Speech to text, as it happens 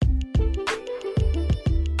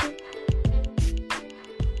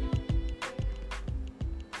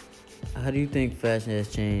How do you think fashion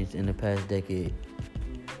has changed in the past decade?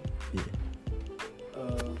 Yeah.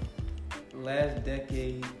 Last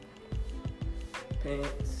decade,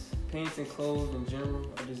 pants and clothes in general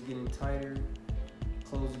are just getting tighter.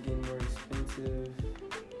 Clothes are getting more expensive,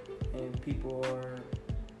 and people are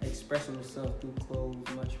expressing themselves through clothes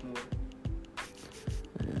much more.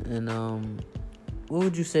 And what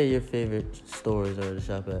would you say your favorite stores are to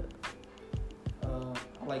shop at? I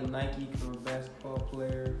like Nike because I'm a basketball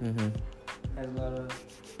player. Mm-hmm. Has a lot of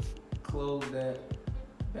clothes that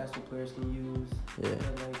basketball players can use. Yeah.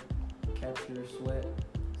 That like capture your sweat,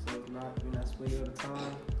 so you're not sweaty all the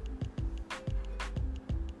time.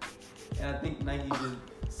 And I think Nike is just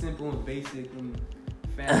simple and basic and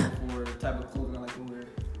fast for the type of clothing I like to wear.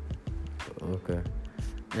 Okay.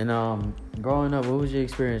 And growing up, what was your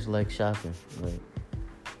experience like shopping? Like,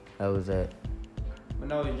 how was that?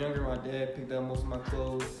 When I was younger, my dad picked out most of my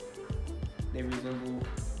clothes. They resemble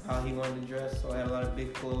how he wanted to dress. So I had a lot of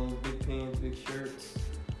big clothes, big pants, big shirts,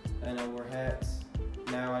 and I wore hats.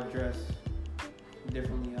 Now I dress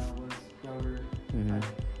differently. I was younger. Mm-hmm. I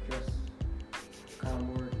dress kind of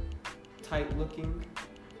more tight looking,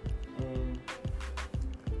 and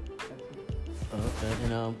that's it. Okay.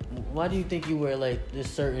 And why do you think you wear like this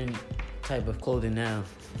certain type of clothing now?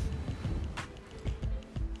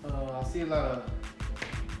 I see a lot of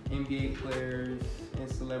NBA players and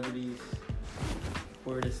celebrities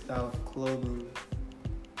wear this style of clothing.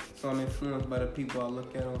 So I'm influenced by the people I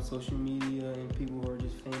look at on social media and people who are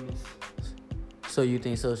just famous. So you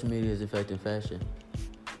think social media is affecting fashion?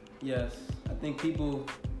 Yes, I think people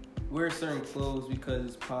wear certain clothes because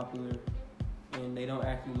it's popular and they don't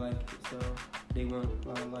actually like it, so they want a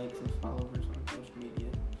lot of likes and followers on social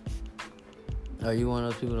media. Are you one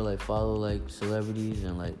of those people to like follow like celebrities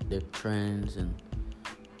and like their trends and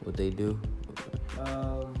what they do?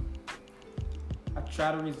 I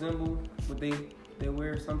try to resemble what they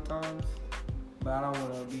wear sometimes, but I don't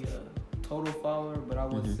want to be a total follower, but I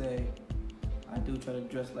would say I do try to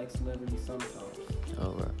dress like celebrities sometimes.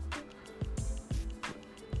 All right.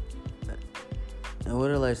 And what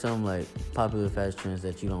are like some like popular fashion trends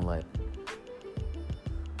that you don't like?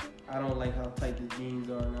 I don't like how tight the jeans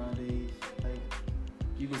are nowadays. Like,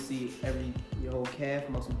 you can see your whole calf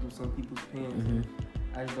muscle through some people's pants. Mm-hmm.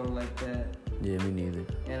 I just don't like that. Yeah, me neither.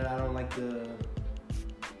 And I don't like the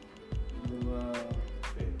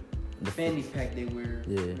fanny pack they wear.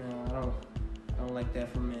 Yeah. No, I don't like that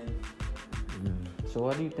for men. Mm-hmm. So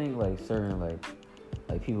why do you think like certain like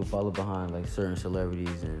people follow behind like certain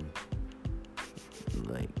celebrities and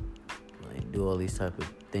like do all these type of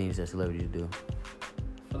things that celebrities do? I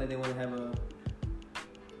feel like they want to have a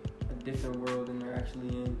different world than they're actually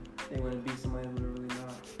in. They want to be somebody who they're really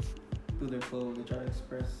not. Through their clothes, they try to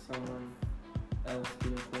express someone else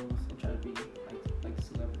through their clothes and try to be like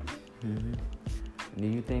celebrities. Mm-hmm. Do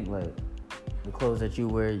you think like the clothes that you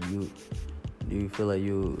wear, do you feel like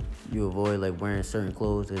you avoid like wearing certain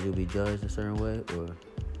clothes because you'll be judged a certain way, or?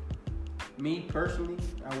 Me personally,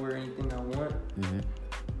 I wear anything I want,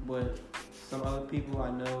 but some other people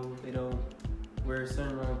I know, they don't wear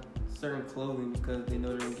certain clothing because they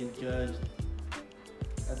know they're gonna get judged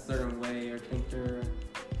a certain way or think they're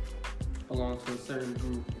belong to a certain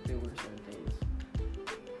group if they wear certain things.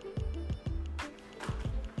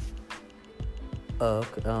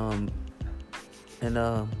 Okay. And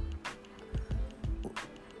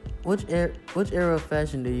which era of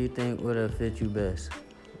fashion do you think would have fit you best?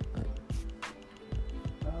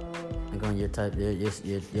 Like on your type,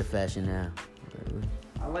 your fashion now.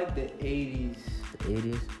 I like the 80s. The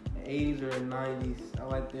 80s? The 80s or the 90s. I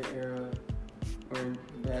like their era. Wearing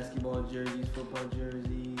basketball jerseys, football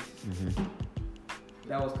jerseys. Mm-hmm.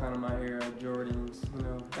 That was kind of my era. Jordans,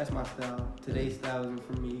 that's my style. Today's style isn't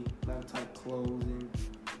for me. A lot of tight clothes and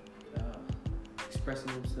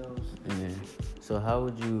expressing themselves. Yeah. So how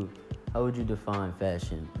would you define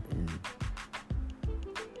fashion?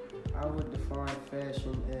 I would define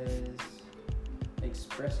fashion as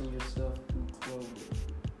expressing yourself through clothing.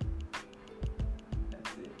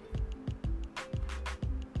 That's it.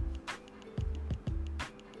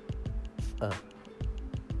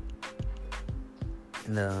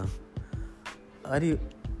 And why do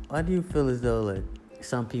you feel as though like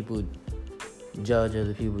some people judge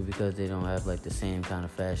other people because they don't have like the same kind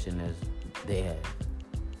of fashion as they have?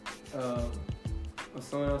 When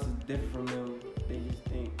someone else is different from them, they just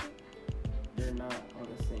think they're not on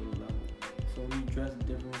the same level. So when you dress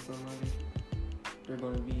different from somebody, they're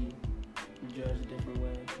going to be judged a different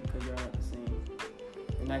way because you're not the same.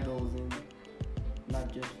 And that goes in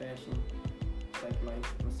not just fashion, like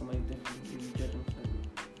life. When somebody's different, you judge them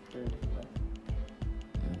in a different way.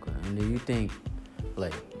 Okay. And do you think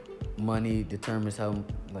like money determines how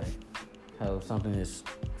something is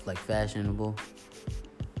like fashionable?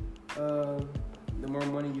 The more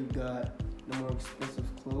money you got, the more expensive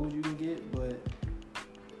clothes you can get, but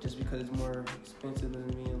just because it's more expensive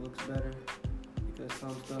doesn't mean it looks better. Because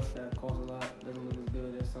some stuff that costs a lot doesn't look as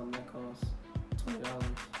good as something that costs $20.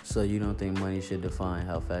 So you don't think money should define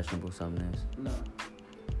how fashionable something is? No.